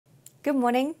Good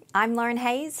morning, I'm Lauren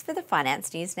Hayes for the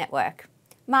Finance News Network.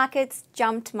 Markets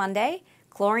jumped Monday,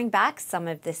 clawing back some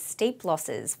of the steep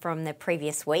losses from the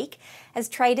previous week as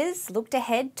traders looked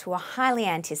ahead to a highly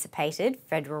anticipated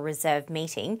Federal Reserve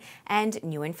meeting and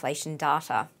new inflation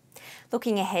data.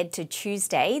 Looking ahead to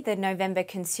Tuesday, the November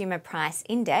Consumer Price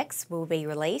Index will be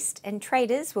released and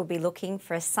traders will be looking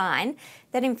for a sign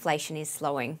that inflation is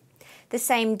slowing. The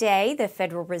same day, the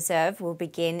Federal Reserve will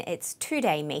begin its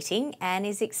two-day meeting and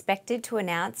is expected to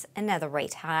announce another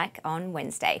rate hike on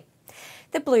Wednesday.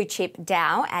 The blue chip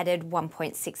Dow added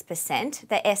 1.6%,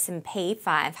 the S&P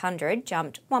 500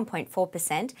 jumped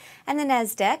 1.4%, and the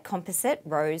Nasdaq Composite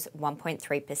rose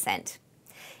 1.3%.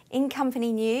 In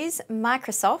company news,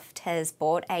 Microsoft has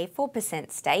bought a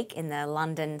 4% stake in the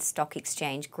London Stock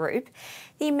Exchange Group.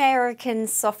 The American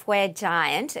software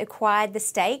giant acquired the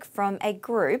stake from a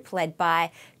group led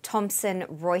by Thomson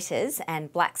Reuters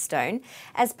and Blackstone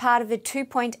as part of a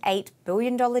 $2.8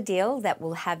 billion deal that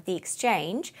will have the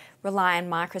exchange rely on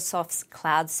Microsoft's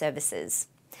cloud services.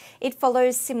 It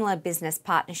follows similar business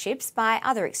partnerships by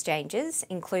other exchanges,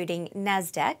 including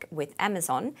Nasdaq with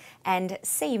Amazon and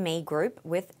CME Group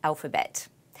with Alphabet.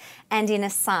 And in a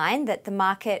sign that the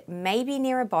market may be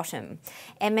near a bottom,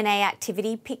 M&A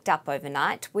activity picked up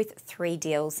overnight with 3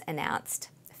 deals announced.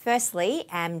 Firstly,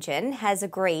 Amgen has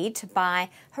agreed to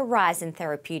buy Horizon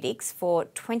Therapeutics for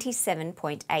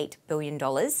 $27.8 billion.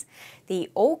 The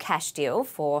all-cash deal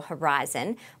for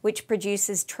Horizon, which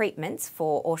produces treatments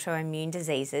for autoimmune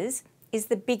diseases, is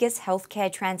the biggest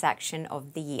healthcare transaction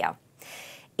of the year.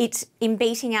 In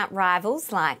beating out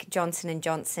rivals like Johnson &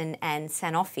 Johnson and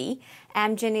Sanofi,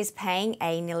 Amgen is paying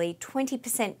a nearly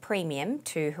 20% premium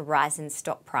to Horizon's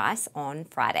stock price on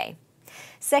Friday.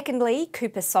 Secondly,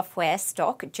 Coupa Software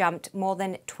stock jumped more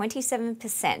than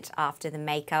 27% after the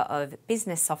maker of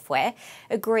business software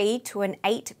agreed to an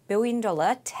 $8 billion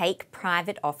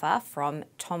take-private offer from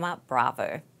Thoma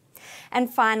Bravo.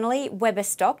 And finally, Weber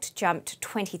stock jumped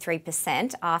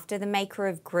 23% after the maker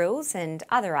of grills and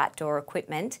other outdoor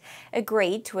equipment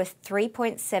agreed to a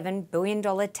 $3.7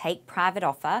 billion take-private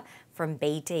offer from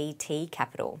BDT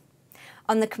Capital.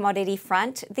 On the commodity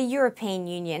front, the European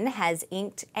Union has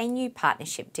inked a new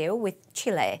partnership deal with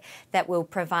Chile that will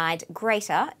provide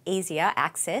greater, easier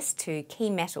access to key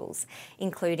metals,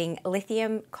 including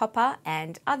lithium, copper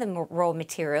and other raw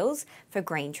materials for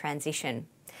green transition.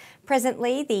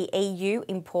 Presently, the EU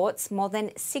imports more than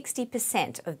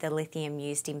 60% of the lithium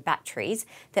used in batteries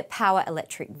that power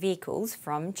electric vehicles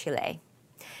from Chile.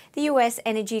 The US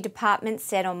Energy Department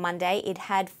said on Monday it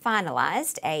had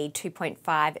finalised a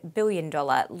 $2.5 billion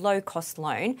low-cost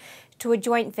loan to a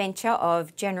joint venture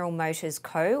of General Motors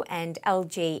Co. and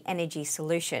LG Energy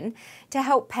Solution to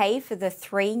help pay for the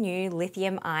 3 new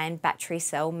lithium-ion battery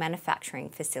cell manufacturing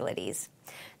facilities.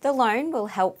 The loan will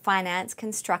help finance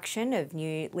construction of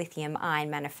new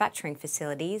lithium-ion manufacturing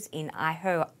facilities in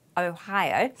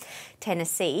Ohio,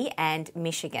 Tennessee and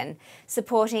Michigan,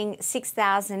 supporting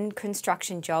 6,000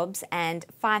 construction jobs and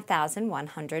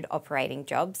 5,100 operating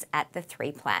jobs at the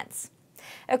 3 plants.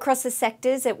 Across the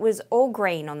sectors, it was all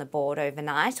green on the board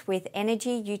overnight, with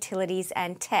energy, utilities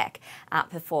and tech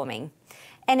outperforming.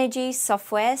 Energy,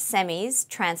 software, semis,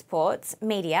 transports,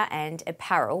 media and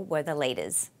apparel were the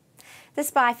leaders. The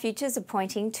SPI futures are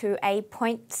pointing to a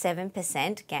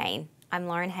 0.7% gain. I'm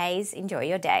Lauren Hayes. Enjoy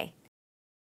your day.